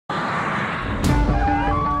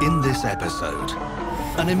this episode.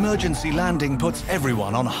 An emergency landing puts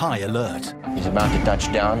everyone on high alert. He's about to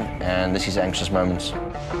touch down, and this is anxious moments.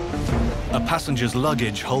 A passenger's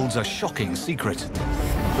luggage holds a shocking secret.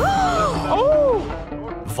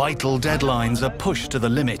 Oh! Vital deadlines are pushed to the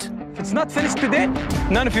limit. If it's not finished today,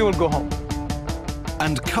 none of you will go home.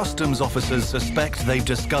 And customs officers suspect they've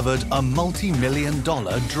discovered a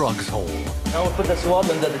multi-million-dollar drugs haul. Now we'll put the swab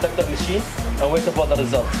in the detector machine and wait for the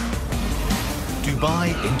result. Dubai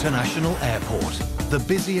International Airport, the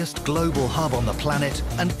busiest global hub on the planet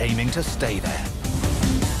and aiming to stay there.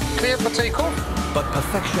 Clear for takeoff. But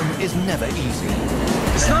perfection is never easy.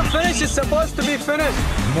 It's not finished, it's supposed to be finished.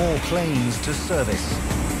 More planes to service.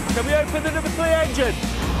 Can we open the number 3 engine?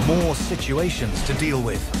 More situations to deal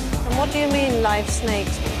with. And what do you mean, live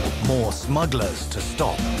snakes? More smugglers to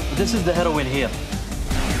stop. This is the heroin here.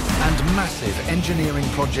 And massive engineering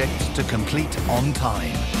projects to complete on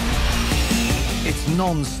time. It's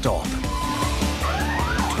non-stop.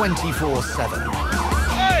 24/7.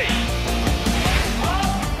 Hey!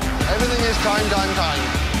 Everything is time.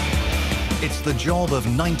 It's the job of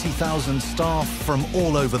 90,000 staff from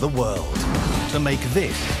all over the world to make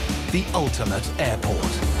this the ultimate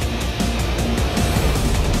airport.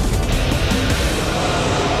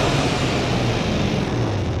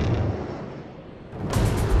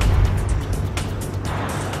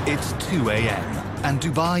 It's 2 a.m. and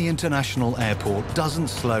Dubai International Airport doesn't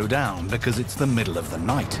slow down because it's the middle of the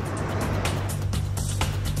night.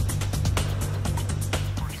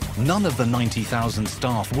 None of the 90,000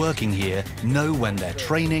 staff working here know when their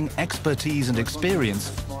training, expertise and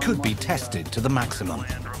experience could be tested to the maximum.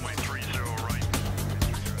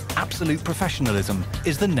 Absolute professionalism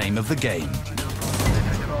is the name of the game.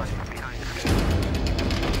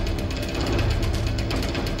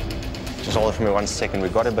 Just hold it for me 1 second.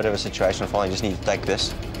 We've got a bit of a situation. I just need to take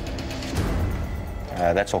this.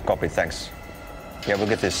 That's all copied, thanks. Yeah, we'll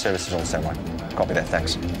get this services on standby. Copy that,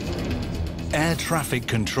 thanks. Air traffic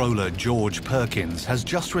controller George Perkins has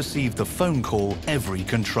just received the phone call every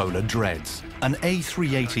controller dreads. An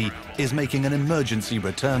A380 is making an emergency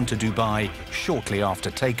return to Dubai shortly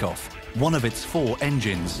after takeoff. One of its 4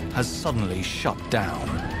 engines has suddenly shut down.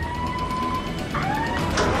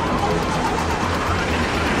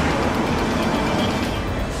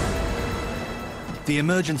 The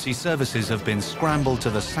emergency services have been scrambled to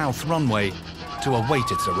the south runway to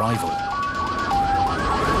await its arrival.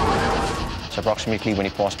 So approximately when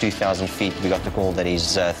he passed 2,000 feet, we got the call that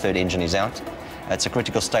his 3rd engine is out. It's a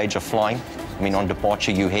critical stage of flying. I mean, on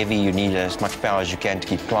departure, you're heavy, you need as much power as you can to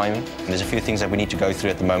keep climbing. And there's a few things that we need to go through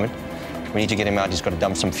at the moment. We need to get him out, he's got to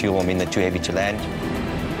dump some fuel, I mean, they're too heavy to land.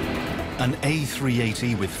 An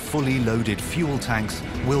A380 with fully loaded fuel tanks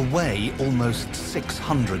will weigh almost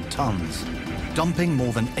 600 tons. Dumping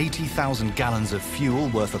more than 80,000 gallons of fuel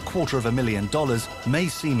worth $250,000 may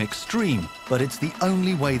seem extreme, but it's the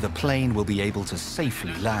only way the plane will be able to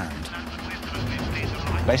safely land.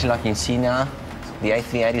 Basically, like you can see now, the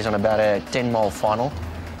A380 is on about a 10-mile final.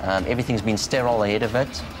 Everything's been sterile ahead of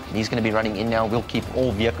it. He's going to be running in now. We'll keep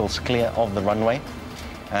all vehicles clear of the runway.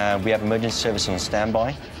 We have emergency service on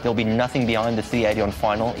standby. There'll be nothing behind the 380 on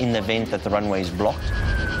final in the event that the runway is blocked.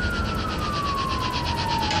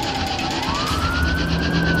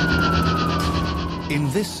 In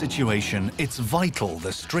this situation, it's vital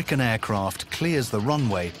the stricken aircraft clears the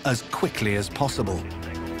runway as quickly as possible.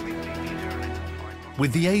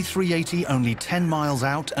 With the A380 only 10 miles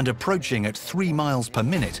out and approaching at 3 miles per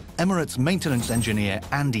minute, Emirates maintenance engineer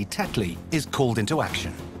Andy Tetley is called into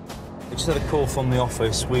action. We just had a call from the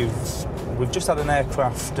office. We've just had an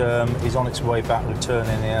aircraft is on its way back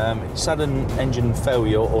returning. It's had an engine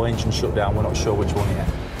failure or engine shutdown. We're not sure which one yet.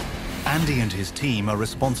 Andy and his team are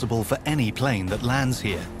responsible for any plane that lands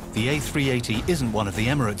here. The A380 isn't one of the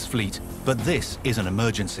Emirates fleet, but this is an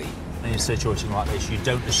emergency. In a situation like this, you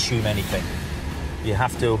don't assume anything. You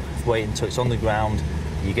have to wait until it's on the ground,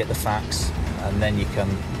 you get the facts, and then you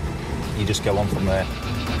just go on from there.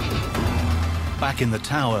 Back in the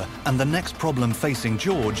tower, and the next problem facing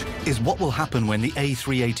George is what will happen when the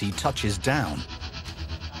A380 touches down.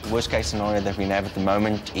 The worst case scenario that we have at the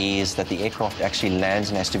moment is that the aircraft actually lands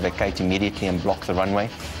and has to vacate immediately and block the runway,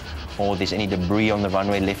 or there's any debris on the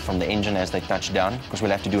runway left from the engine as they touch down, because we'll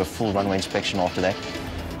have to do a full runway inspection after that.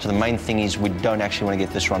 So the main thing is we don't actually want to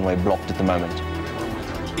get this runway blocked at the moment.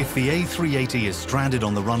 If the A380 is stranded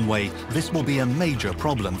on the runway, this will be a major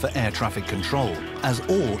problem for air traffic control, as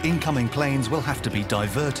all incoming planes will have to be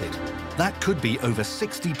diverted. That could be over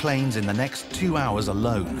 60 planes in the next 2 hours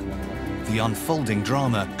alone. The unfolding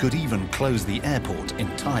drama could even close the airport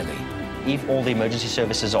entirely. If all the emergency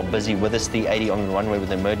services are busy with us, the 80 on the runway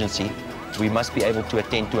with emergency, we must be able to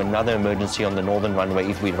attend to another emergency on the northern runway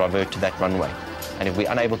if we divert to that runway. And if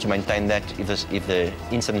we're unable to maintain that, if the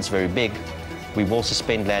incident's very big, we will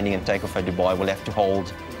suspend landing and takeoff at Dubai. We'll have to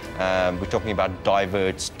hold. We're talking about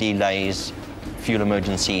diverts, delays, fuel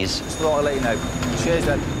emergencies. Just thought I'd let you know. Cheers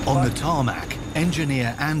then. On the tarmac,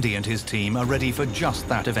 engineer Andy and his team are ready for just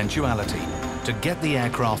that eventuality, to get the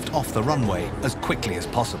aircraft off the runway as quickly as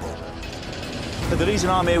possible. But the reason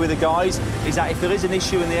I'm here with the guys is that if there is an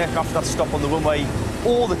issue and the aircraft has to stop on the runway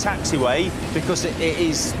or the taxiway because it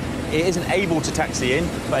isn't able to taxi in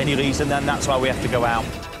for any reason, then that's why we have to go out.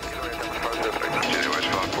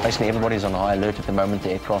 Basically, everybody's on high alert at the moment.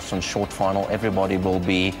 The aircraft's on short final. Everybody will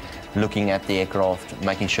be looking at the aircraft,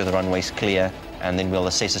 making sure the runway's clear, and then we'll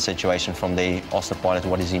assess the situation from there, ask the pilot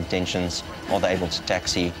what his intentions, are they able to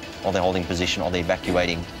taxi, are they holding position, are they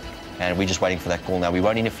evacuating, and we're just waiting for that call now. We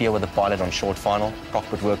won't interfere with the pilot on short final.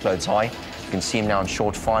 Cockpit workload's high. You can see him now on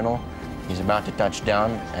short final. He's about to touch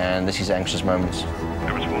down, and this is anxious moments.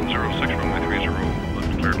 Numbers 106, runway 30,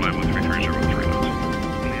 left cleared level 330, 3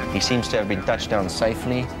 knots. He seems to have been touched down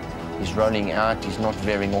safely. He's rolling out. He's not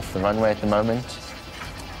veering off the runway at the moment.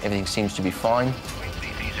 Everything seems to be fine.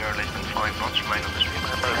 These are less than 5 knots, remain on the stream.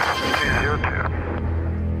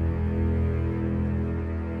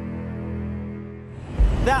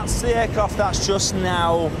 That's the aircraft that's just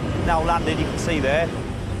now landed, you can see there.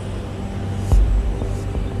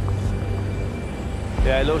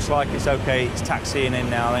 Yeah, it looks like it's okay. It's taxiing in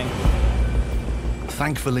now, I think.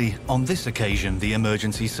 Thankfully, on this occasion, the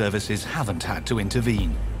emergency services haven't had to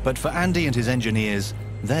intervene. But for Andy and his engineers,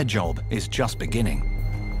 their job is just beginning.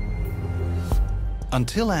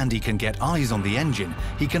 Until Andy can get eyes on the engine,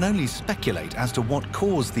 he can only speculate as to what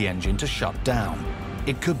caused the engine to shut down.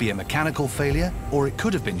 It could be a mechanical failure, or it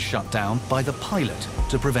could have been shut down by the pilot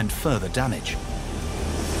to prevent further damage.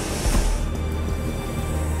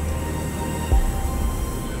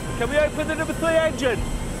 Can we open the number 3 engine?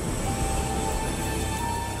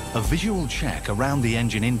 A visual check around the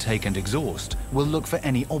engine intake and exhaust will look for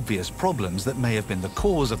any obvious problems that may have been the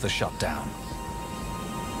cause of the shutdown.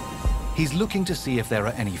 He's looking to see if there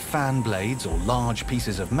are any fan blades or large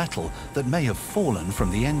pieces of metal that may have fallen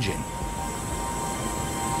from the engine.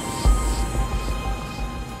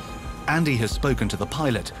 Andy has spoken to the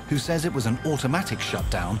pilot, who says it was an automatic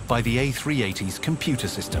shutdown by the A380's computer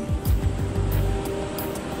system.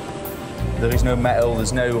 There is no metal,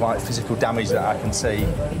 there's no physical damage that I can see,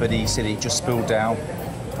 but he said he just spilled down,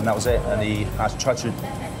 and that was it. And he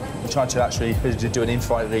tried to actually do an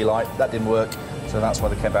in-flight relight. That didn't work, so that's why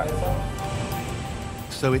they came back.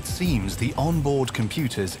 So it seems the onboard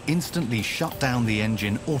computers instantly shut down the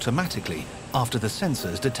engine automatically after the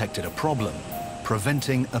sensors detected a problem,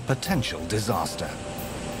 preventing a potential disaster.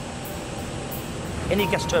 Any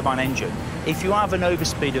gas turbine engine, if you have an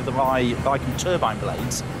overspeed of the Viking turbine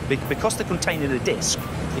blades, because they're contained in a disc,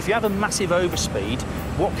 if you have a massive overspeed,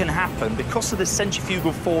 what can happen, because of the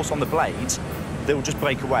centrifugal force on the blades, they will just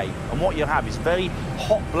break away. And what you'll have is very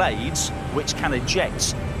hot blades which can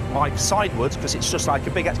eject like sidewards, because it's just like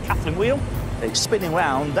a big Catherine wheel. It's spinning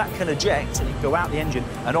round, that can eject and it can go out the engine.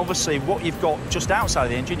 And obviously what you've got just outside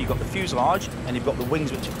of the engine, you've got the fuselage and you've got the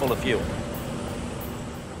wings which are full of fuel.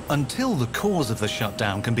 Until the cause of the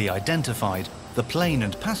shutdown can be identified, the plane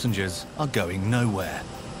and passengers are going nowhere.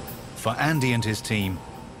 For Andy and his team,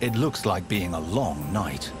 it looks like being a long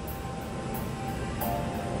night.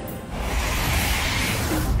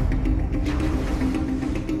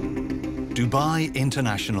 Dubai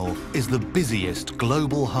International is the busiest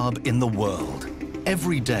global hub in the world.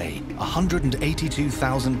 Every day,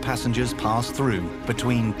 182,000 passengers pass through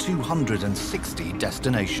between 260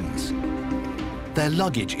 destinations. Their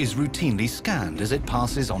luggage is routinely scanned as it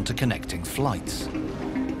passes on to connecting flights.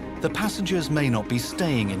 The passengers may not be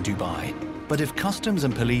staying in Dubai, but if customs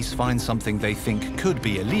and police find something they think could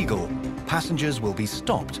be illegal, passengers will be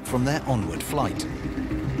stopped from their onward flight.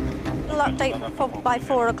 Update by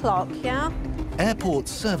 4 o'clock, yeah? Airport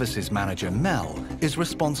Services Manager Mel is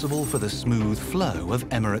responsible for the smooth flow of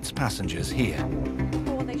Emirates passengers here.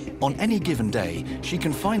 On any given day, she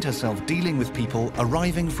can find herself dealing with people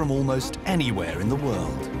arriving from almost anywhere in the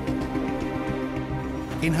world.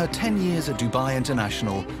 In her 10 years at Dubai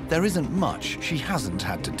International, there isn't much she hasn't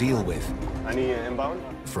had to deal with. Any inbound?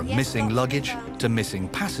 From missing luggage to missing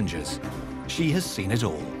passengers, she has seen it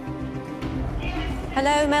all.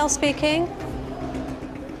 Hello, Mel speaking.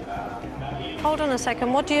 Hold on a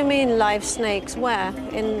second, what do you mean live snakes? Where?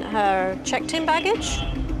 In her checked-in baggage?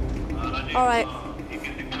 All right.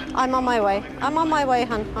 I'm on my way. I'm on my way,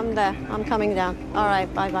 hun. I'm there. I'm coming down. All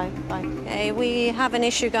right, bye-bye, bye. Okay, we have an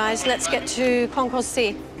issue, guys. Let's get to Concourse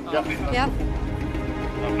C. Yep. Yeah?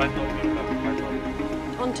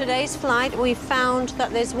 On today's flight, we found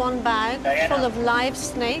that there's one bag full of live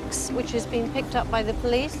snakes, which has been picked up by the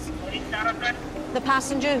police. The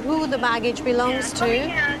passenger who the baggage belongs to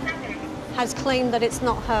has claimed that it's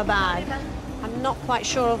not her bag. I'm not quite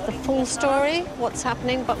sure of the full story, what's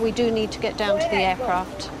happening, but we do need to get down to the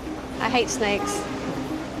aircraft. I hate snakes.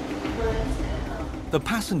 The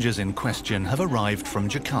passengers in question have arrived from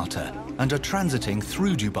Jakarta and are transiting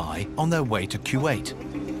through Dubai on their way to Kuwait.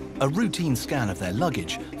 A routine scan of their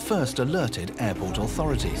luggage first alerted airport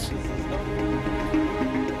authorities.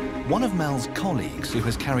 One of Mel's colleagues, who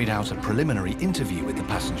has carried out a preliminary interview with the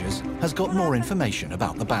passengers, has got more information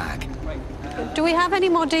about the bag. Do we have any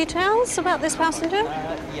more details about this passenger?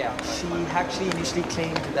 Yeah, she actually initially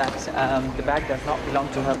claimed that the bag does not belong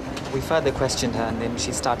to her. We further questioned her and then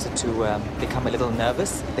she started to become a little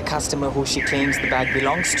nervous. The customer who she claims the bag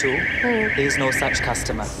belongs to, there is no such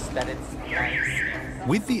customer. That it's nice.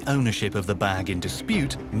 With the ownership of the bag in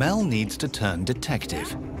dispute, Mel needs to turn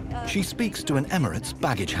detective. She speaks to an Emirates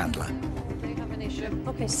baggage handler.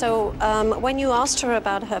 Okay, so when you asked her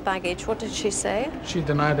about her baggage, what did she say? She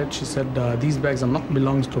denied it. She said these bags are not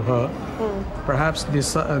belongs to her. Perhaps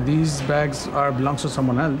these bags belongs to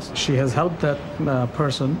someone else. She has helped that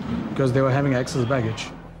person because they were having excess baggage.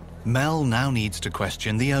 Mel now needs to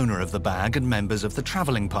question the owner of the bag and members of the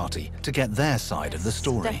travelling party to get their side of the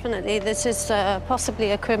story. Definitely, this is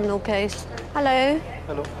possibly a criminal case. Hello.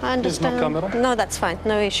 Hello. I understand. There's no camera? No, that's fine.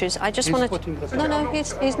 No issues. I just want to. No,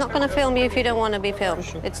 he's not going to film you if you don't want to be filmed.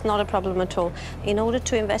 Sure. It's not a problem at all. In order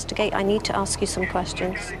to investigate, I need to ask you some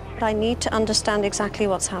questions. But I need to understand exactly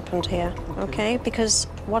what's happened here. Okay? Because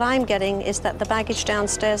what I'm getting is that the baggage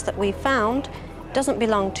downstairs that we found doesn't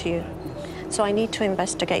belong to you. So I need to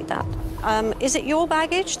investigate that. Is it your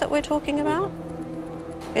baggage that we're talking about?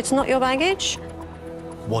 It's not your baggage?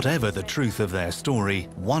 Whatever the truth of their story,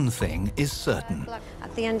 one thing is certain.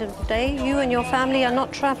 At the end of the day, you and your family are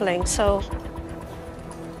not traveling, so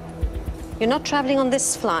you're not traveling on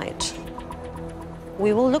this flight.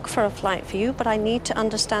 We will look for a flight for you, but I need to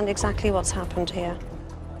understand exactly what's happened here.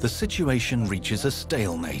 The situation reaches a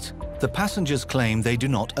stalemate. The passengers claim they do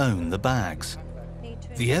not own the bags.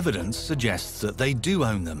 The evidence suggests that they do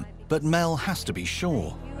own them, but Mel has to be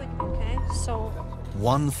sure. Okay, so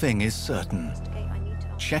one thing is certain.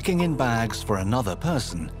 Checking in bags for another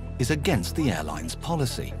person is against the airline's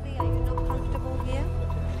policy. are you not comfortable here?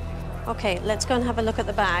 Okay, let's go and have a look at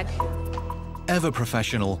the bag. Ever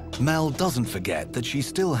professional, Mel doesn't forget that she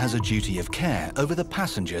still has a duty of care over the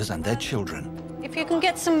passengers and their children. If you can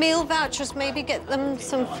get some meal vouchers, maybe get them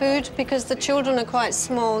some food, because the children are quite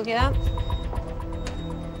small, yeah?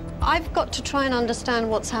 I've got to try and understand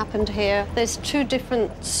what's happened here. There's two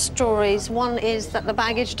different stories. One is that the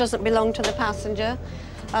baggage doesn't belong to the passenger,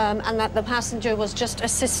 and that the passenger was just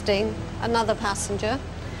assisting another passenger.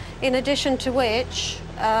 In addition to which,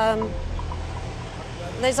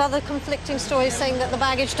 there's other conflicting stories saying that the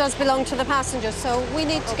baggage does belong to the passenger, so we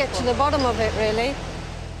need to get to the bottom of it, really.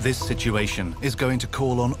 This situation is going to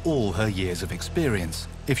call on all her years of experience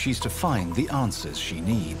if she's to find the answers she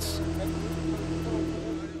needs.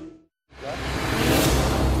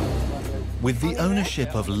 With the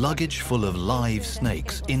ownership of luggage full of live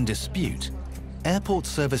snakes in dispute, Airport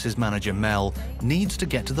Services Manager Mel needs to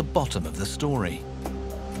get to the bottom of the story.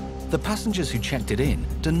 The passengers who checked it in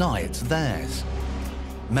deny it's theirs.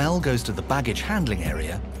 Mel goes to the baggage handling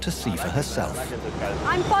area to see for herself.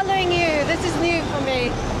 I'm following you. This is new for me.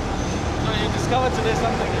 So you discovered today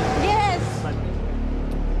something? Yes.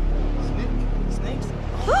 Snakes?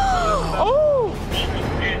 Oh!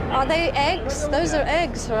 Are they eggs? Those are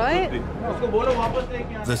eggs, right?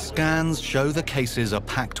 The scans show the cases are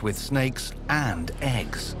packed with snakes and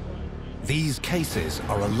eggs. These cases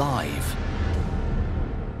are alive.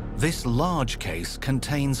 This large case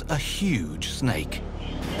contains a huge snake.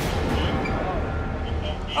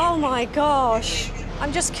 Oh my gosh.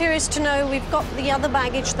 I'm just curious to know, we've got the other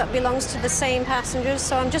baggage that belongs to the same passengers,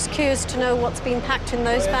 so I'm just curious to know what's been packed in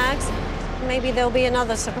those bags. Maybe there'll be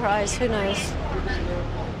another surprise, who knows?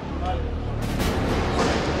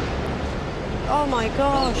 Oh my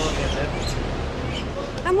gosh.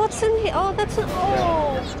 And what's in here? Oh, that's an...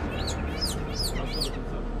 Oh!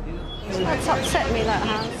 That's upset me, that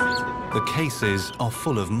has. The cases are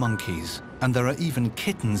full of monkeys, and there are even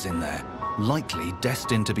kittens in there, likely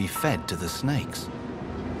destined to be fed to the snakes.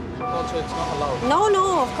 Also, it's not allowed.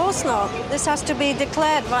 No, of course not. This has to be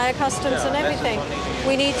declared via customs and everything.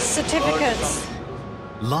 We need certificates.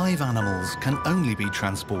 Live animals can only be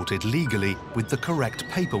transported legally with the correct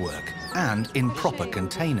paperwork and in proper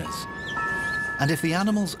containers. And if the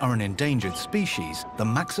animals are an endangered species, the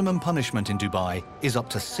maximum punishment in Dubai is up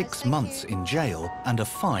to 6 months in jail and a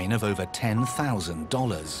fine of over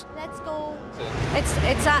 $10,000. Let's go.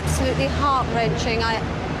 It's absolutely heart-wrenching.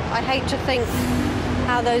 I hate to think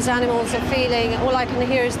how those animals are feeling. All I can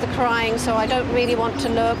hear is the crying, so I don't really want to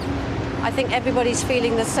look. I think everybody's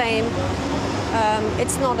feeling the same.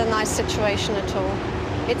 It's not a nice situation at all.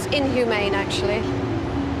 It's inhumane, actually.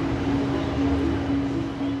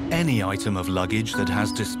 Any item of luggage that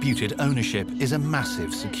has disputed ownership is a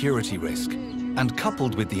massive security risk. And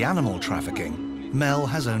coupled with the animal trafficking, Mel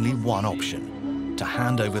has only one option: to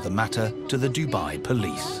hand over the matter to the Dubai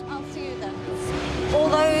police. I'll see you then.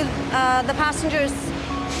 Although the passenger is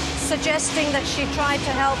suggesting that she tried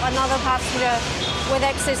to help another passenger with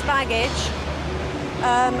excess baggage,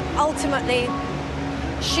 ultimately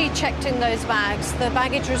she checked in those bags. The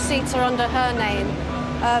baggage receipts are under her name.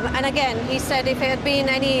 And again, he said if it had been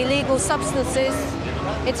any illegal substances,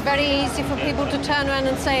 it's very easy for people to turn around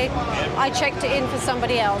and say, I checked it in for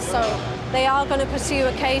somebody else. So they are going to pursue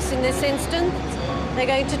a case in this instance. They're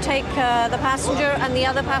going to take the passenger and the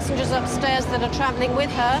other passengers upstairs that are traveling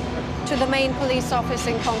with her to the main police office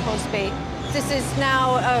in Concourse B. This is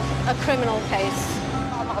now a criminal case.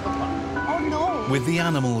 Oh, no. With the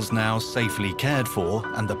animals now safely cared for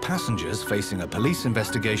and the passengers facing a police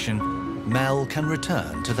investigation, Mel can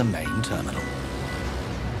return to the main terminal.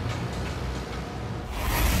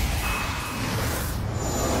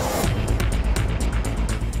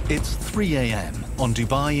 It's 3 a.m. on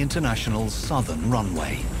Dubai International's southern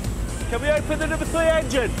runway. Can we open the number 3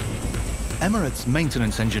 engine? Emirates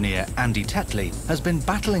maintenance engineer Andy Tetley has been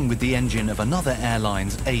battling with the engine of another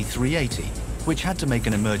airline's A380, which had to make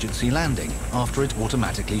an emergency landing after it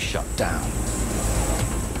automatically shut down.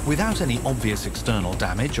 Without any obvious external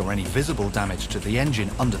damage or any visible damage to the engine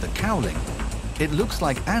under the cowling, it looks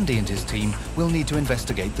like Andy and his team will need to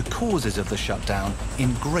investigate the causes of the shutdown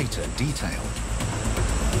in greater detail.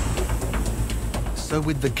 So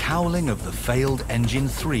with the cowling of the failed engine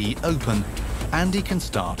 3 open, Andy can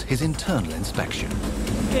start his internal inspection.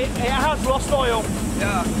 It has lost oil.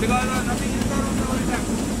 Yeah,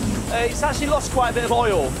 it's actually lost quite a bit of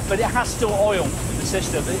oil, but it has still oil in the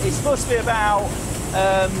system. It's supposed to be about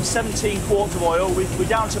 17 quarts of oil. We're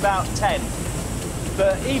down to about 10.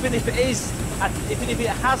 But even if it is, if it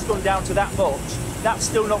has gone down to that much, that's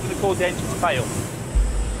still not going to cause the engine to fail.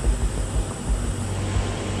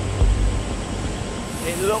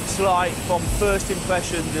 It looks like, from first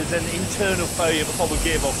impression, there's an internal failure of a probably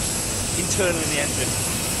gearbox internally in the engine,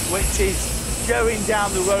 which is going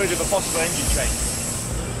down the road of a possible engine change.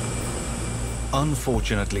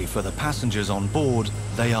 Unfortunately for the passengers on board,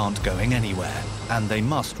 they aren't going anywhere, and they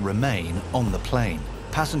must remain on the plane.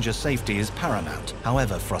 Passenger safety is paramount,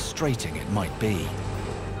 however frustrating it might be.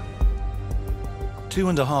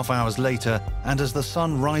 2.5 hours later, and as the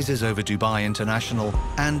sun rises over Dubai International,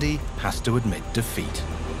 Andy has to admit defeat.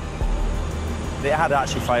 It had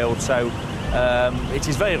actually failed, so it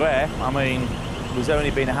is very rare. I mean, there's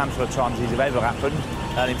only been a handful of times these have ever happened.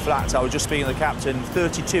 And in fact, I was just speaking to the captain,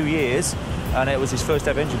 32 years, and it was his first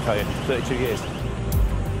ever engine failure, 32 years.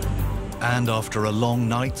 And after a long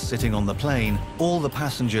night sitting on the plane, all the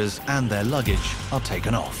passengers and their luggage are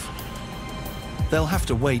taken off. They'll have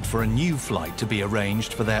to wait for a new flight to be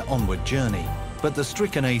arranged for their onward journey, but the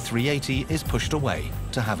stricken A380 is pushed away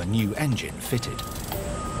to have a new engine fitted.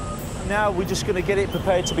 Now we're just going to get it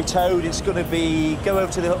prepared to be towed. It's going to go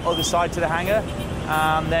over to the other side to the hangar,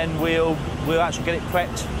 and then we'll actually get it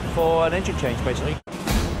prepped for an engine change, basically.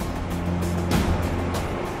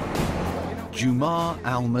 Jumar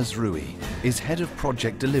Al-Mazroui is head of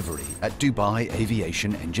project delivery at Dubai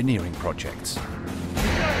Aviation Engineering Projects.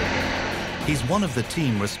 He's one of the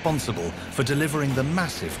team responsible for delivering the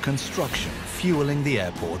massive construction fueling the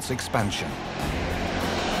airport's expansion.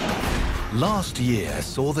 Last year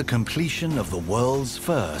saw the completion of the world's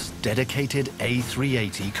first dedicated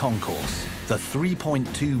A380 concourse, the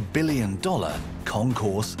 $3.2 billion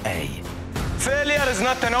Concourse A. Failure is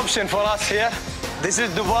not an option for us here. This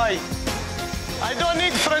is Dubai. I don't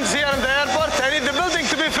need friends here in the airport. I need the building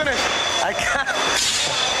to be finished. I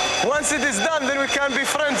can't. Once it is done, then we can be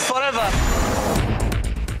friends forever.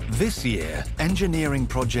 This year, engineering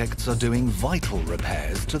projects are doing vital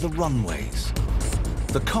repairs to the runways.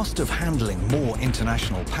 The cost of handling more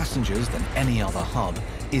international passengers than any other hub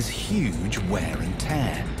is huge wear and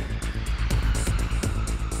tear.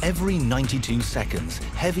 Every 92 seconds,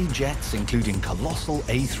 heavy jets, including colossal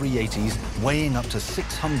A380s weighing up to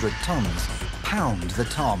 600 tons, pound the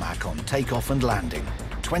tarmac on takeoff and landing,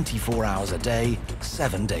 24 hours a day,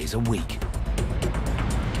 7 days a week.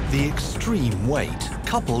 The extreme weight,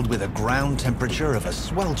 coupled with a ground temperature of a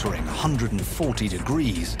sweltering 140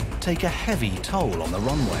 degrees, take a heavy toll on the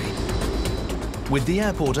runway. With the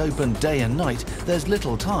airport open day and night, there's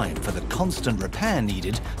little time for the constant repair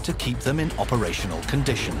needed to keep them in operational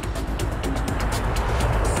condition.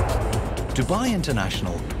 Dubai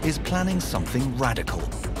International is planning something radical,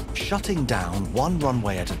 shutting down one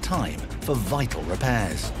runway at a time for vital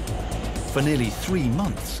repairs. For nearly 3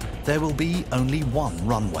 months, there will be only one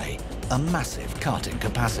runway, a massive cut in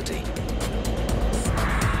capacity.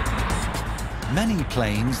 Many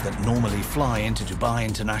planes that normally fly into Dubai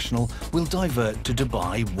International will divert to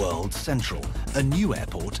Dubai World Central, a new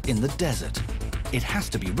airport in the desert. It has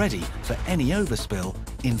to be ready for any overspill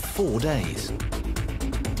in 4 days.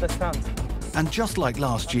 And just like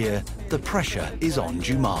last year, the pressure is on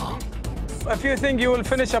Jumar. If you think you will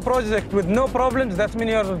finish a project with no problems, that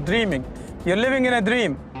means you're dreaming. You're living in a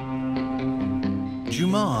dream.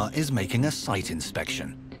 Jumar is making a site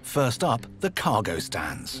inspection. First up, the cargo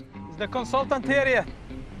stands. The consultant area.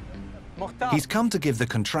 He's come to give the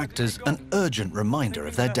contractors an urgent reminder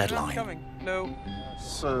of their deadline.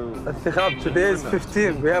 So, today is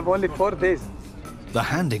 15. We have only 4 days. The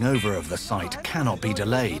handing over of the site cannot be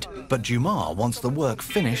delayed, but Jumar wants the work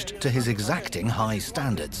finished to his exacting high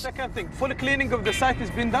standards. Second thing, full cleaning of the site has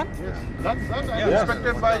been done? Yes, that's done.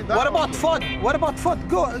 Inspected by that. What about FOD? What about FOD?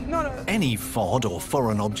 Go. No. Any FOD or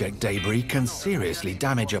foreign object debris can seriously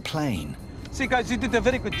damage a plane. See, guys, you did a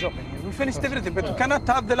very good job. We finished everything, but we cannot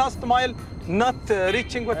have the last mile not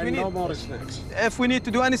reaching what we need. No more snacks. If we need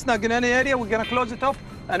to do any snag in any area, we're going to close it off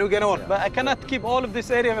and we're going to work. But I cannot keep all of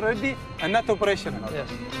this area ready and not operational. Yes.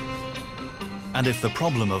 And if the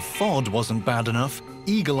problem of FOD wasn't bad enough,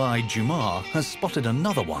 eagle-eyed Jumar has spotted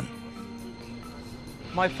another one.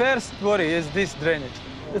 My first worry is this drainage.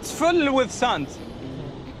 It's full with sand.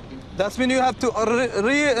 That means you have to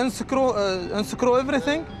unscrew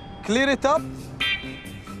everything, clear it up.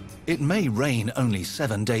 It may rain only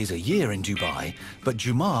 7 days a year in Dubai, but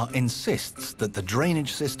Jumar insists that the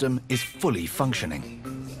drainage system is fully functioning.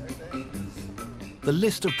 The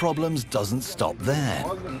list of problems doesn't stop there.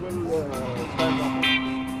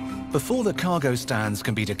 Before the cargo stands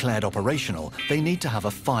can be declared operational, they need to have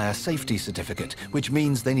a fire safety certificate, which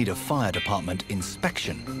means they need a fire department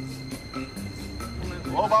inspection.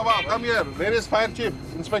 Oh, Baba, come here. Where is fire chief?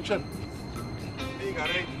 Inspection.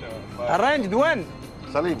 Arranged when?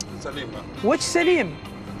 Salim. Which Salim?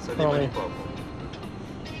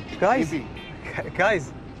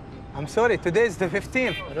 Guys, I'm sorry, today is the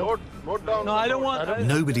 15th. Note down. No, I don't want...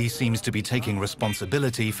 Nobody seems to be taking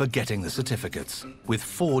responsibility for getting the certificates. With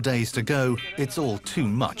 4 days to go, it's all too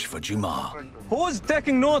much for Jumar. Who's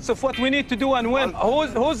taking notes of what we need to do and when?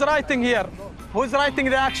 Who's writing here? Who's writing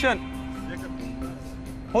the action?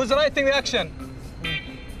 Who's writing the action?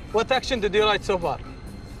 What action did you write so far?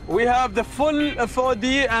 We have the full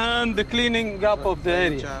FOD and the cleaning up of the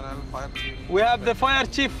area. We have the fire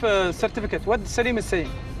chief certificate. What Salim is saying?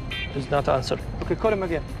 He's not answering. Okay, call him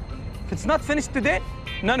again. If it's not finished today,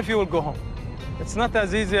 none of you will go home. It's not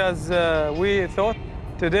as easy as we thought.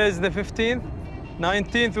 Today is the 15th.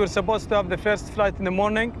 19th, we're supposed to have the first flight in the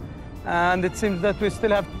morning. And it seems that we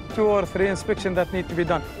still have 2 or 3 inspections that need to be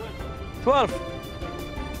done. 12.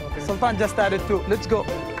 Okay. Sultan just added 2. Let's go.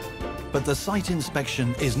 But the site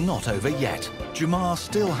inspection is not over yet. Jumar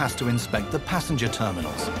still has to inspect the passenger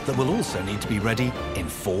terminals that will also need to be ready in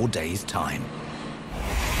 4 days' time.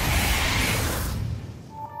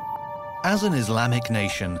 As an Islamic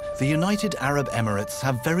nation, the United Arab Emirates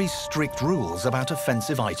have very strict rules about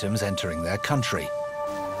offensive items entering their country.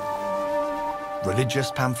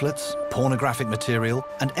 Religious pamphlets, pornographic material,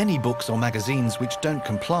 and any books or magazines which don't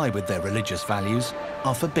comply with their religious values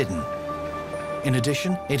are forbidden. In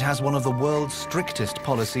addition, it has one of the world's strictest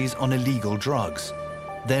policies on illegal drugs.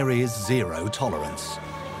 There is zero tolerance.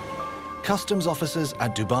 Customs officers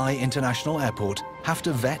at Dubai International Airport have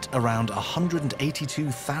to vet around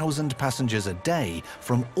 182,000 passengers a day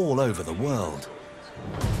from all over the world.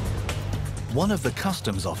 One of the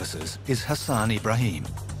customs officers is Hassan Ibrahim.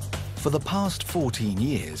 For the past 14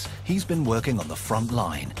 years, he's been working on the front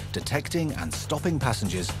line, detecting and stopping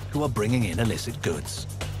passengers who are bringing in illicit goods.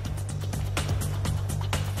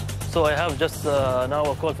 So I have just now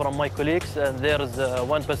a call from my colleagues, and there's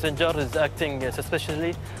one passenger is acting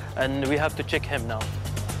suspiciously, and we have to check him now.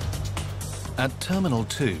 At Terminal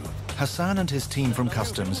 2, Hassan and his team from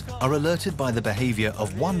Customs are alerted by the behavior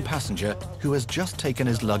of one passenger who has just taken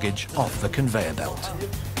his luggage off the conveyor belt.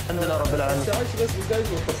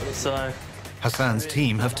 Hassan's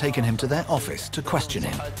team have taken him to their office to question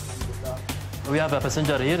him. We have a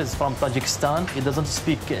passenger here. He's from Tajikistan. He doesn't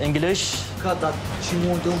speak English.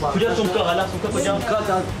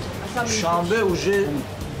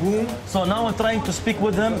 So now I'm trying to speak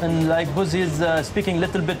with him, and like because he's speaking a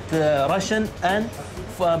little bit Russian and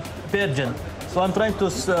Persian. So I'm trying to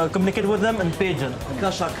communicate with them in Persian.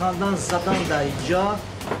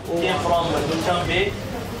 Came from Dushanbe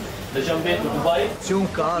to Dubai.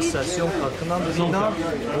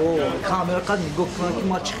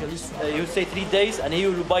 You say 3 days, and he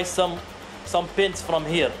will buy some pins from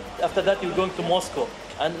here. After that, you're going to Moscow,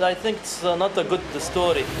 and I think it's not a good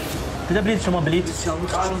story.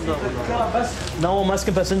 Now I'm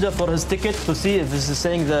asking passenger for his ticket to see if this is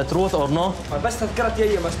saying the truth or no.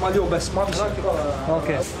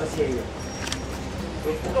 Okay.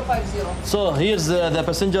 So here's the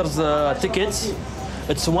passenger's tickets.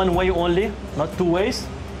 It's one way only, not two ways.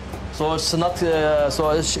 So it's not.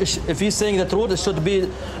 If he's saying the truth, it should be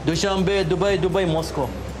Dushanbe, Dubai, Dubai, Moscow.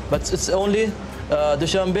 But it's only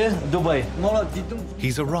Dushanbe, Dubai.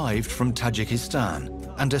 He's arrived from Tajikistan,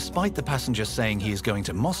 and despite the passenger saying he is going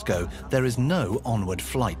to Moscow, there is no onward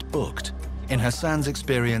flight booked. In Hassan's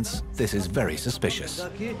experience, this is very suspicious.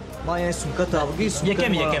 Here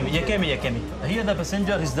the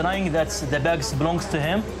passenger is denying that the bags belongs to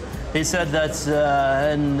him. He said that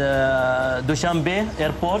in Dushanbe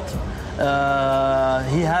airport,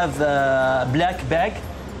 he have a black bag,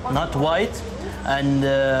 not white, and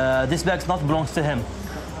this bag not belongs to him.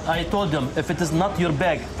 I told him, if it is not your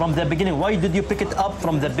bag from the beginning, why did you pick it up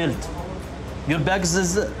from the belt? Your bag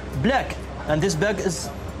is black, and this bag is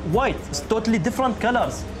white. It's totally different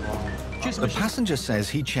colors. The passenger says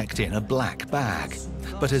he checked in a black bag,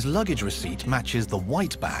 but his luggage receipt matches the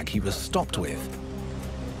white bag he was stopped with.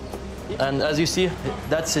 And as you see,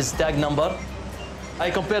 that's his tag number. I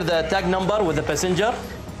compare the tag number with the passenger.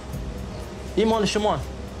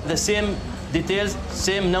 The same details,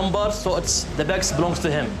 same number, so it's the bags belongs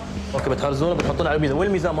to him. Okay, but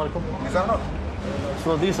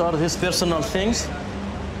so these are his personal things.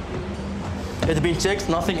 It's been checked,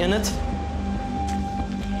 nothing in it.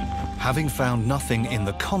 Having found nothing in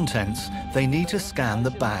the contents, they need to scan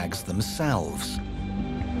the bags themselves.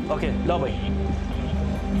 Okay, lobby.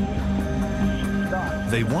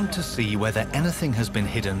 They want to see whether anything has been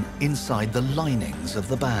hidden inside the linings of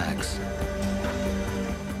the bags.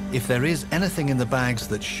 If there is anything in the bags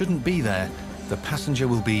that shouldn't be there, the passenger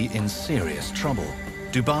will be in serious trouble.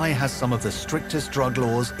 Dubai has some of the strictest drug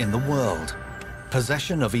laws in the world.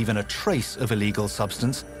 Possession of even a trace of illegal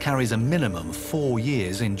substance carries a minimum of 4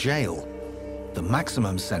 years in jail. The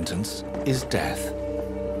maximum sentence is death.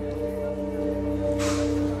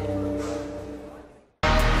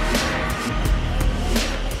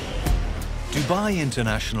 Dubai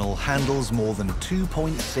International handles more than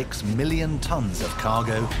 2.6 million tons of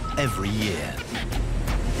cargo every year.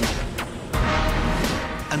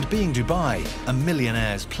 And being Dubai, a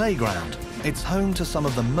millionaire's playground, it's home to some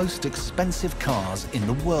of the most expensive cars in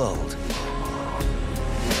the world.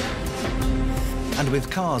 And with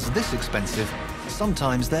cars this expensive,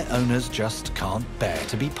 sometimes their owners just can't bear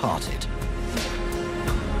to be parted.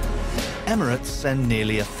 Emirates send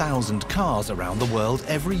nearly 1,000 cars around the world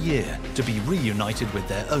every year to be reunited with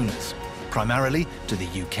their owners, primarily to the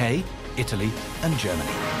UK, Italy and Germany.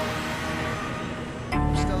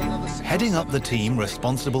 Heading up the team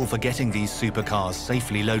responsible for getting these supercars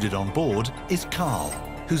safely loaded on board is Carl,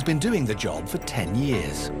 who's been doing the job for 10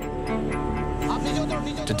 years.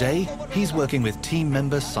 Today, he's working with team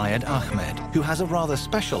member Syed Ahmed, who has a rather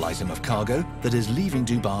special item of cargo that is leaving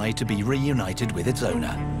Dubai to be reunited with its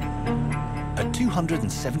owner. A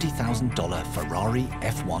 $270,000 Ferrari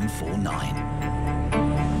F149.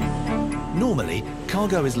 Normally,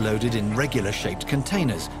 cargo is loaded in regular-shaped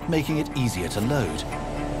containers, making it easier to load.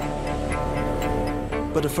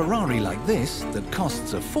 But a Ferrari like this, that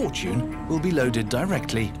costs a fortune, will be loaded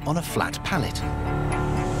directly on a flat pallet.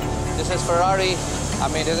 This is Ferrari. I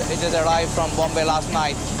mean, it did arrive from Bombay last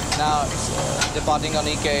night. Now it's departing on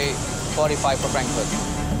EK 45 for Frankfurt.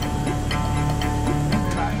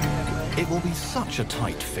 It will be such a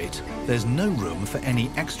tight fit, there's no room for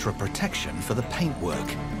any extra protection for the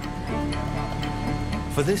paintwork.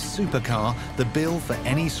 For this supercar, the bill for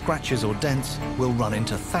any scratches or dents will run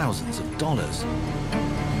into thousands of dollars.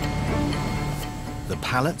 The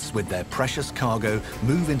pallets with their precious cargo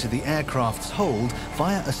move into the aircraft's hold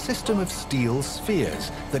via a system of steel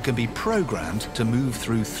spheres that can be programmed to move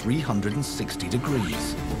through 360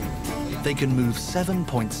 degrees. They can move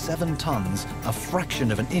 7.7 tons, a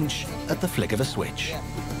fraction of an inch, at the flick of a switch.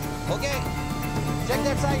 Okay, check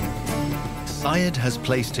that side. Syed has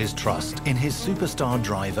placed his trust in his superstar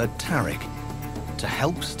driver, Tariq. to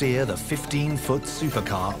help steer the 15-foot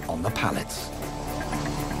supercar on the pallets.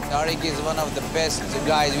 Tariq is one of the best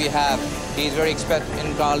guys we have. He's very expert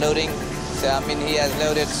in car loading. So, I mean, he has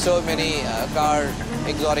loaded so many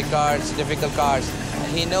exotic cars, difficult cars.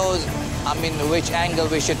 He knows, I mean, which angle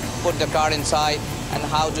we should put the car inside and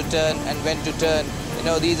how to turn and when to turn. You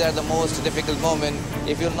know, these are the most difficult moments.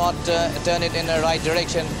 If you'll not turn it in the right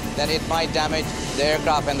direction, then it might damage the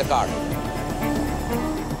aircraft and the car.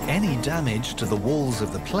 Any damage to the walls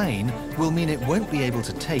of the plane will mean it won't be able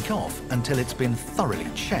to take off until it's been thoroughly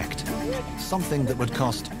checked, something that would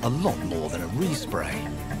cost a lot more than a respray.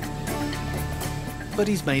 But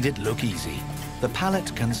he's made it look easy. The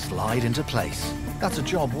pallet can slide into place. That's a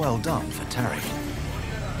job well done for Tariq.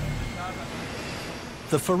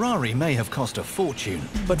 The Ferrari may have cost a fortune,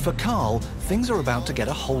 but for Carl, things are about to get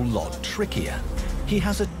a whole lot trickier. He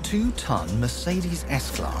has a 2-ton Mercedes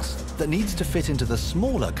S-Class that needs to fit into the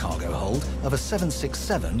smaller cargo hold of a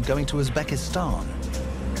 767 going to Uzbekistan.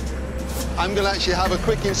 I'm going to actually have a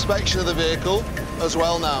quick inspection of the vehicle as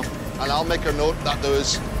well now, and I'll make a note that there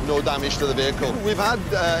was no damage to the vehicle. We've had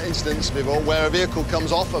incidents before where a vehicle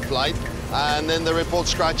comes off a flight and then they report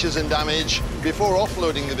scratches and damage before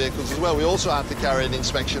offloading the vehicles as well. We also have to carry an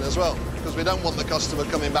inspection as well, because we don't want the customer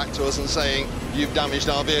coming back to us and saying, you've damaged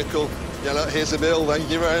our vehicle, you know, here's a bill, thank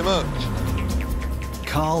you very much.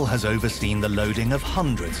 Carl has overseen the loading of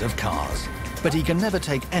hundreds of cars, but he can never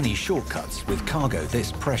take any shortcuts with cargo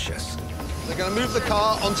this precious. They're going to move the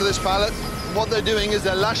car onto this pallet. What they're doing is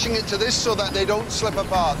they're lashing it to this so that they don't slip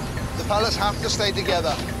apart. The pallets have to stay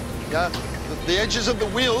together. Yeah? The edges of the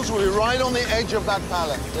wheels will be right on the edge of that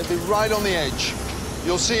pallet. They'll be right on the edge.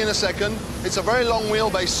 You'll see in a second. It's a very long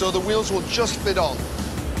wheelbase, so the wheels will just fit on.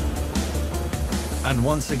 And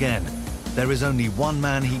once again, there is only one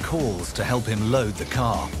man he calls to help him load the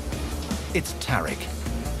car. It's Tariq.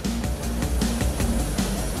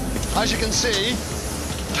 As you can see,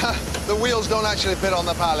 the wheels don't actually fit on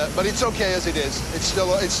the pallet, but it's okay as it is. It's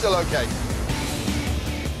still okay.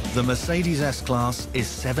 The Mercedes S-Class is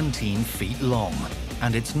 17 feet long,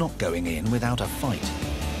 and it's not going in without a fight.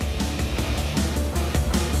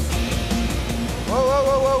 Whoa, whoa,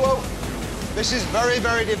 whoa, whoa, whoa. This is very,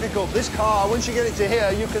 very difficult. This car, once you get it to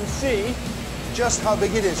here, you can see just how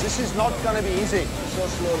big it is. This is not going to be easy. So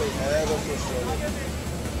slowly, ever so slowly.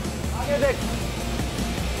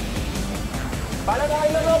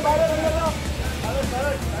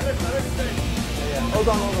 Hold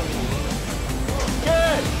on, hold on.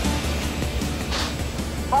 Good.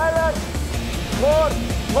 Pilot. More.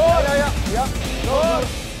 Yeah. More.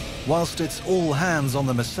 Whilst it's all hands on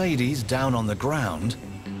the Mercedes down on the ground,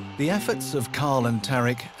 the efforts of Carl and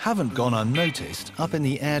Tariq haven't gone unnoticed up in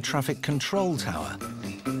the air traffic control tower,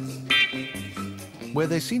 where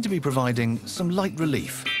they seem to be providing some light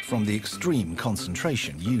relief from the extreme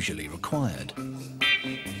concentration usually required.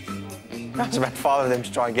 There's about 5 of them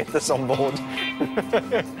to try and get this on board.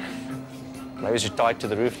 Maybe it's just tied to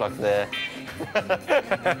the roof like there.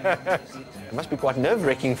 It must be quite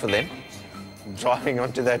nerve-wracking for them, driving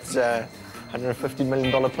onto that $150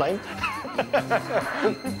 million plane.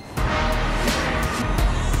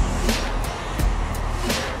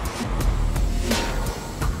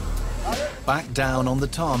 Back down on the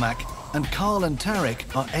tarmac, and Carl and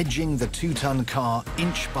Tariq are edging the 2-ton car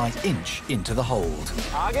inch by inch into the hold.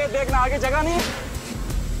 आगे देखना, आगे जगह नहीं है।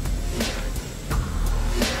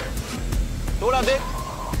 थोड़ा देख।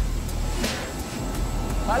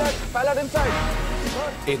 Pilot inside.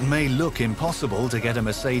 It may look impossible to get a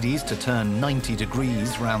Mercedes to turn 90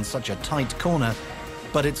 degrees round such a tight corner,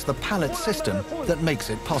 but it's the pallet system that makes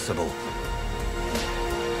it possible.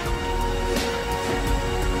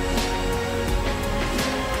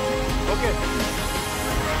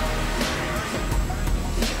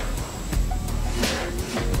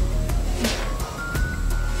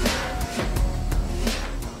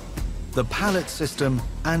 The pallet system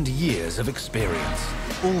and years of experience,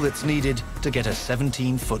 all that's needed to get a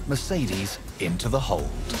 17-foot Mercedes into the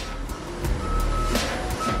hold.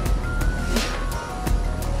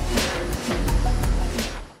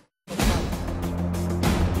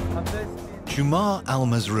 Jumar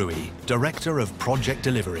Al-Mazroui, Director of Project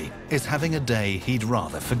Delivery, is having a day he'd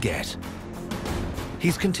rather forget.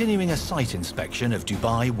 He's continuing a site inspection of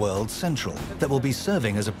Dubai World Central that will be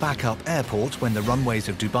serving as a backup airport when the runways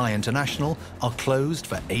of Dubai International are closed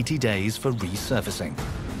for 80 days for resurfacing.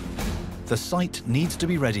 The site needs to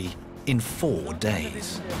be ready in 4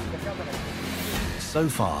 days. So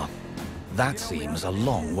far, that seems a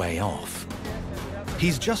long way off.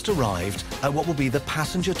 He's just arrived at what will be the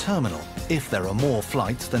passenger terminal if there are more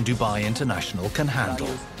flights than Dubai International can handle.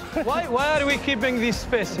 Why are we keeping these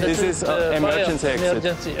spaces? This is emergency exit.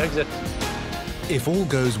 Emergency exit. If all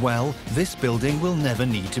goes well, this building will never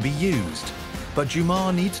need to be used. But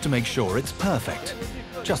Jumar needs to make sure it's perfect,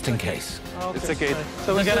 just in case. Okay. It's a gate.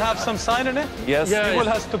 So we're gonna have some sign on it? Yes. People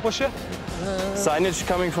has to push it? Signage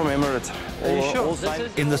coming from Emirates. Are you sure?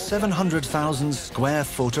 In the 700,000 square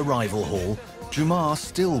foot arrival hall, Jumar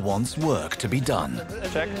still wants work to be done.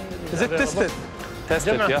 Check. Is it tested?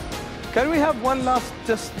 Tested, yeah. Can we have one last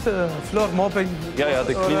just floor mopping? Yeah,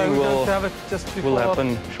 the cleaning will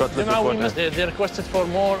happen shortly before that. They requested for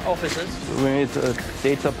more offices. We need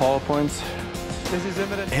data PowerPoints. This is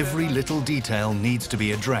imminent. Every little detail needs to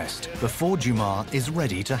be addressed before Jumar is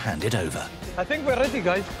ready to hand it over. I think we're ready,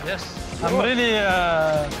 guys. Yes. I'm really,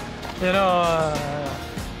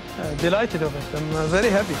 delighted of it. I'm very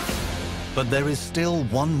happy. But there is still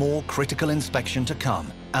one more critical inspection to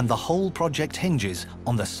come, and the whole project hinges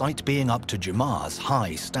on the site being up to Jumar's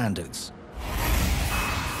high standards.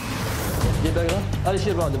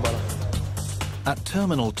 At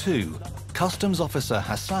Terminal 2, Customs Officer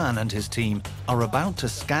Hassan and his team are about to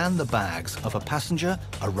scan the bags of a passenger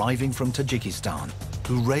arriving from Tajikistan,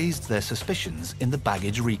 who raised their suspicions in the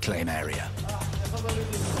baggage reclaim area.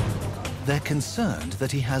 They're concerned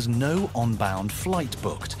that he has no on-bound flight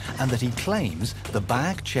booked and that he claims the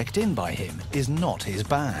bag checked in by him is not his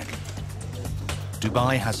bag.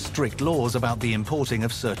 Dubai has strict laws about the importing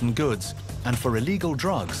of certain goods, and for illegal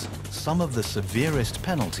drugs, some of the severest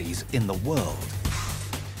penalties in the world.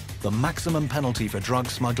 The maximum penalty for drug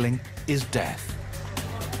smuggling is death.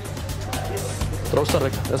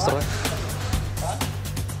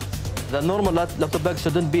 The normal laptop bag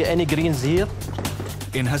shouldn't be any greens here.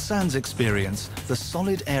 In Hassan's experience, the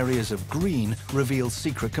solid areas of green reveal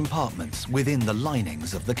secret compartments within the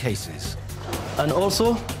linings of the cases. And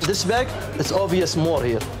also, this bag, it's obvious more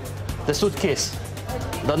here. The suitcase.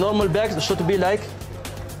 The normal bags should be like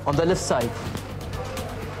on the left side,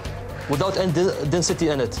 without any density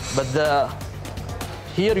in it. But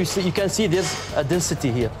here you can see there's a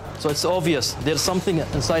density here. So it's obvious there's something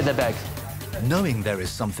inside the bag. Knowing there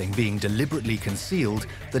is something being deliberately concealed,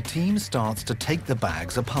 the team starts to take the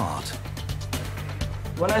bags apart.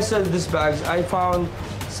 When I said these bags, I found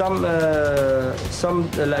some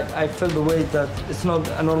like I felt the weight that it's not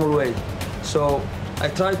a normal weight. So I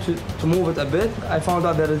tried to move it a bit. I found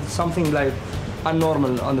out there is something like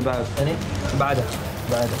abnormal on the bag. Any? بعدها.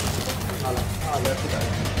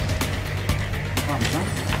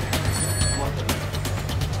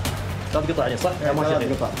 ثلاث قطع يعني صح؟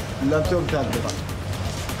 ثلاث قطع. اللابتوب ثلاث قطع.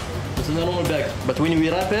 This is a normal bag, but when we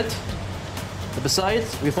wrap it, beside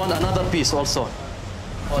we found another piece also.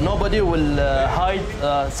 Nobody will hide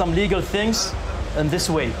some legal things in this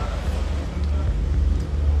way.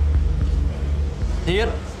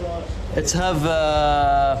 Here, it's have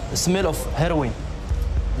a smell of heroin.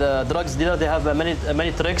 The drugs dealer, they have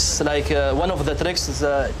many tricks. Like one of the tricks is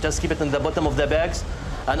just keep it in the bottom of the bags,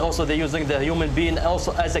 and also they're using the human being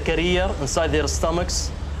also as a carrier inside their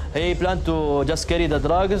stomachs. He plan to just carry the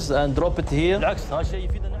drugs and drop it here.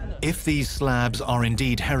 If these slabs are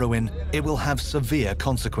indeed heroin, it will have severe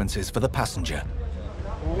consequences for the passenger.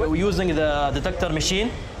 We're using the detector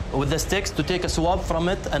machine with the sticks to take a swab from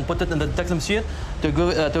it and put it in the detector machine to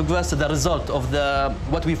give us the result of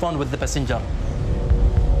what we found with the passenger.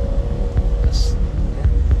 Yes.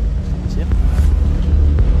 See?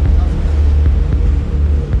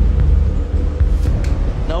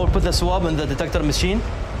 Now we'll put the swab in the detector machine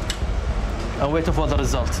and wait for the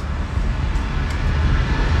result.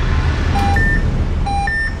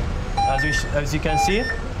 As you can see,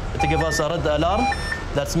 it gives us a red alarm.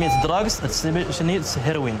 That means drugs. She needs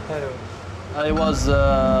heroin. I was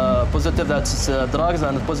positive that it's drugs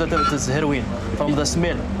and positive it is heroin from the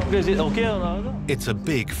smell. Is it okay? It's a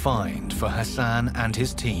big find for Hassan and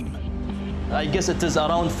his team. I guess it is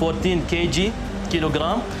around 14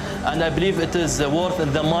 kilogram, and I believe it is worth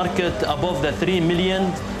in the market above the $3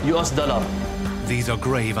 million US. These are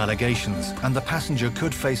grave allegations, and the passenger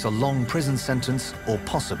could face a long prison sentence or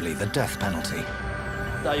possibly the death penalty.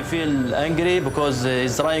 I feel angry because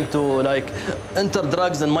he's trying to enter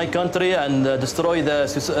drugs in my country and destroy the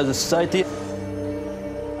society.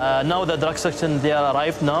 Now the drug section, they are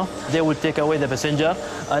arrived now. They will take away the passenger,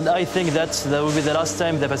 and I think that will be the last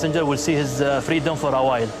time the passenger will see his freedom for a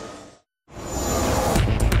while.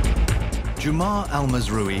 Jumar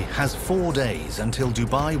Al-Mazroui has 4 days until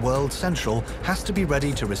Dubai World Central has to be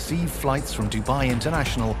ready to receive flights from Dubai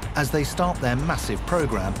International as they start their massive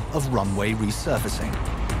program of runway resurfacing.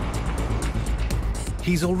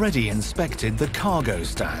 He's already inspected the cargo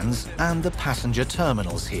stands and the passenger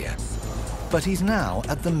terminals here. But he's now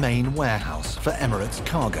at the main warehouse for Emirates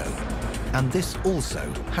cargo. And this also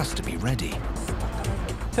has to be ready.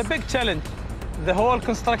 It's a big challenge. The whole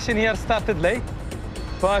construction here started late,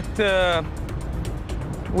 but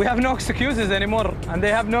we have no excuses anymore, and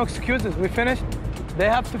they have no excuses. We finished, they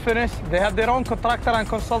have to finish. They have their own contractor and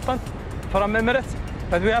consultant from Emirates,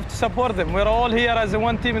 but we have to support them. We're all here as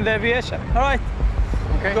one team in the aviation. All right,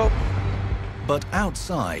 okay. Go. But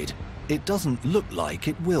outside, it doesn't look like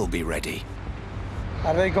it will be ready.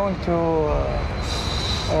 Are they going to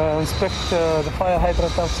inspect the fire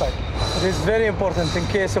hydrant outside? It is very important in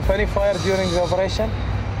case of any fire during the operation.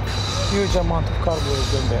 Huge amount of cargo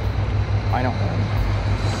is in there. I know.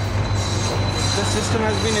 The system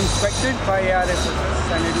has been inspected by RSS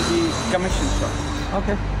and it will be commissioned shortly.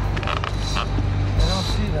 Okay. I don't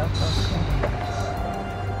see that.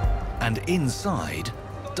 And inside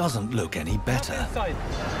doesn't look any better.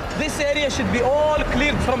 This area should be all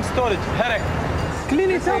cleared from storage. Herrick. Clean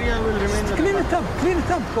it up. Clean it up. Clean it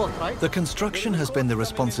up. The construction has been the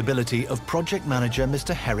responsibility of project manager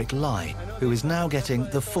Mr. Herrick Lai, who is now getting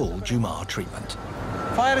the full Jumar treatment.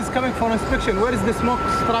 Fire is coming for inspection. Where is the smoke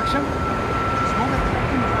extraction?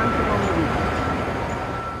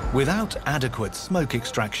 Without adequate smoke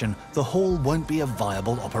extraction, the hall won't be a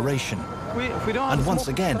viable operation. And once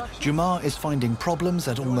again, Jumar is finding problems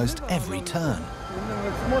at almost every turn.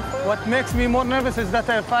 What makes me more nervous is that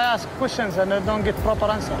if I ask questions and I don't get proper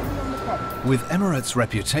answer. With Emirates'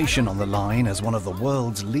 reputation on the line as one of the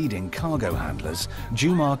world's leading cargo handlers,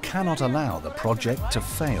 Jumar cannot allow the project to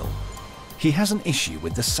fail. He has an issue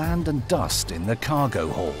with the sand and dust in the cargo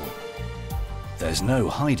hall. There's no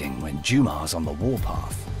hiding when Jumar's on the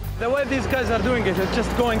warpath. The way these guys are doing it, it's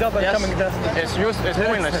just going up and coming down. It's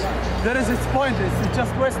pointless. There is its point. It's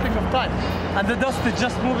just wasting of time. And the dust is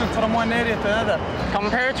just moving from one area to another.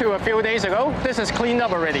 Compared to a few days ago, this is cleaned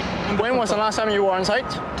up already. When was the last time you were on site?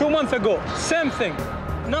 2 months ago. Same thing.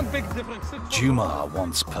 Not big difference. Jumar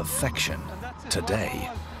wants perfection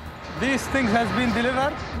today. These things have been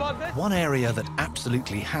delivered. One area that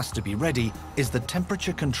absolutely has to be ready is the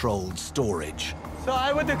temperature-controlled storage. So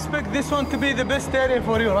I would expect this one to be the best area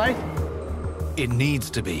for you, right? It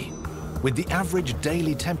needs to be. With the average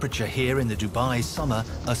daily temperature here in the Dubai summer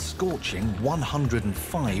a scorching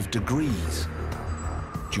 105 degrees.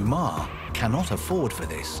 Jumar cannot afford for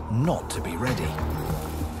this not to be ready.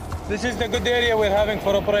 This is the good area we're having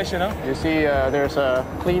for operation, huh? You see there's a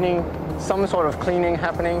cleaning, some sort of cleaning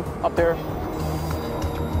happening up there.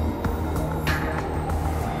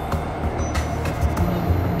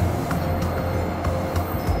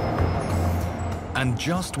 And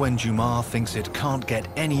just when Jumar thinks it can't get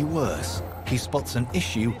any worse, he spots an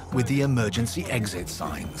issue with the emergency exit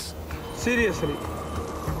signs. Seriously.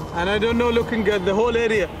 And I don't know, looking at the whole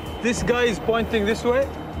area, this guy is pointing this way.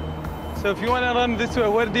 So if you want to run this way,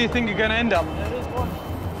 where do you think you're going to end up?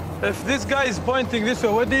 If this guy is pointing this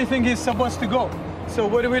way, where do you think he's supposed to go? So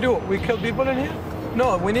what do? We kill people in here?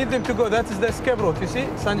 No, we need them to go. That is the escape route, you see,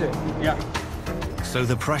 Sanjay? Yeah. So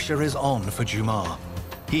the pressure is on for Jumar.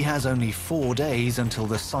 He has only 4 days until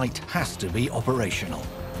the site has to be operational.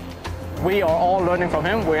 We are all learning from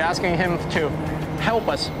him. We're asking him to help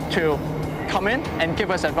us to come in and give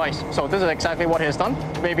us advice. So this is exactly what he has done.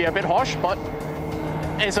 Maybe a bit harsh, but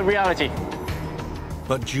it's a reality.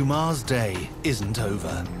 But Jumar's day isn't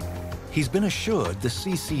over. He's been assured the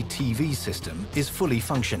CCTV system is fully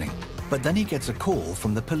functioning, but then he gets a call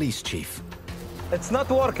from the police chief. It's not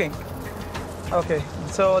working. Okay,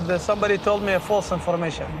 so somebody told me a false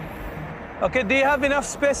information. Okay, do you have enough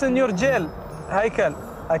space in your jail, Haikal?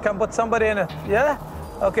 I can put somebody in it, yeah?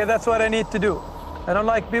 Okay, that's what I need to do. I don't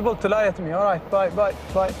like people to lie at me. All right, bye.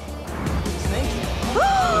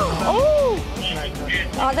 Oh!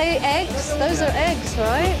 Are they eggs? Those are eggs,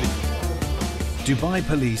 right? Dubai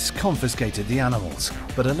police confiscated the animals,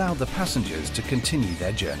 but allowed the passengers to continue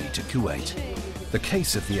their journey to Kuwait. The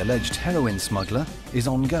case of the alleged heroin smuggler is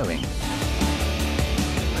ongoing.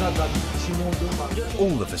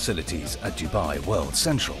 All the facilities at Dubai World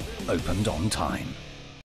Central opened on time.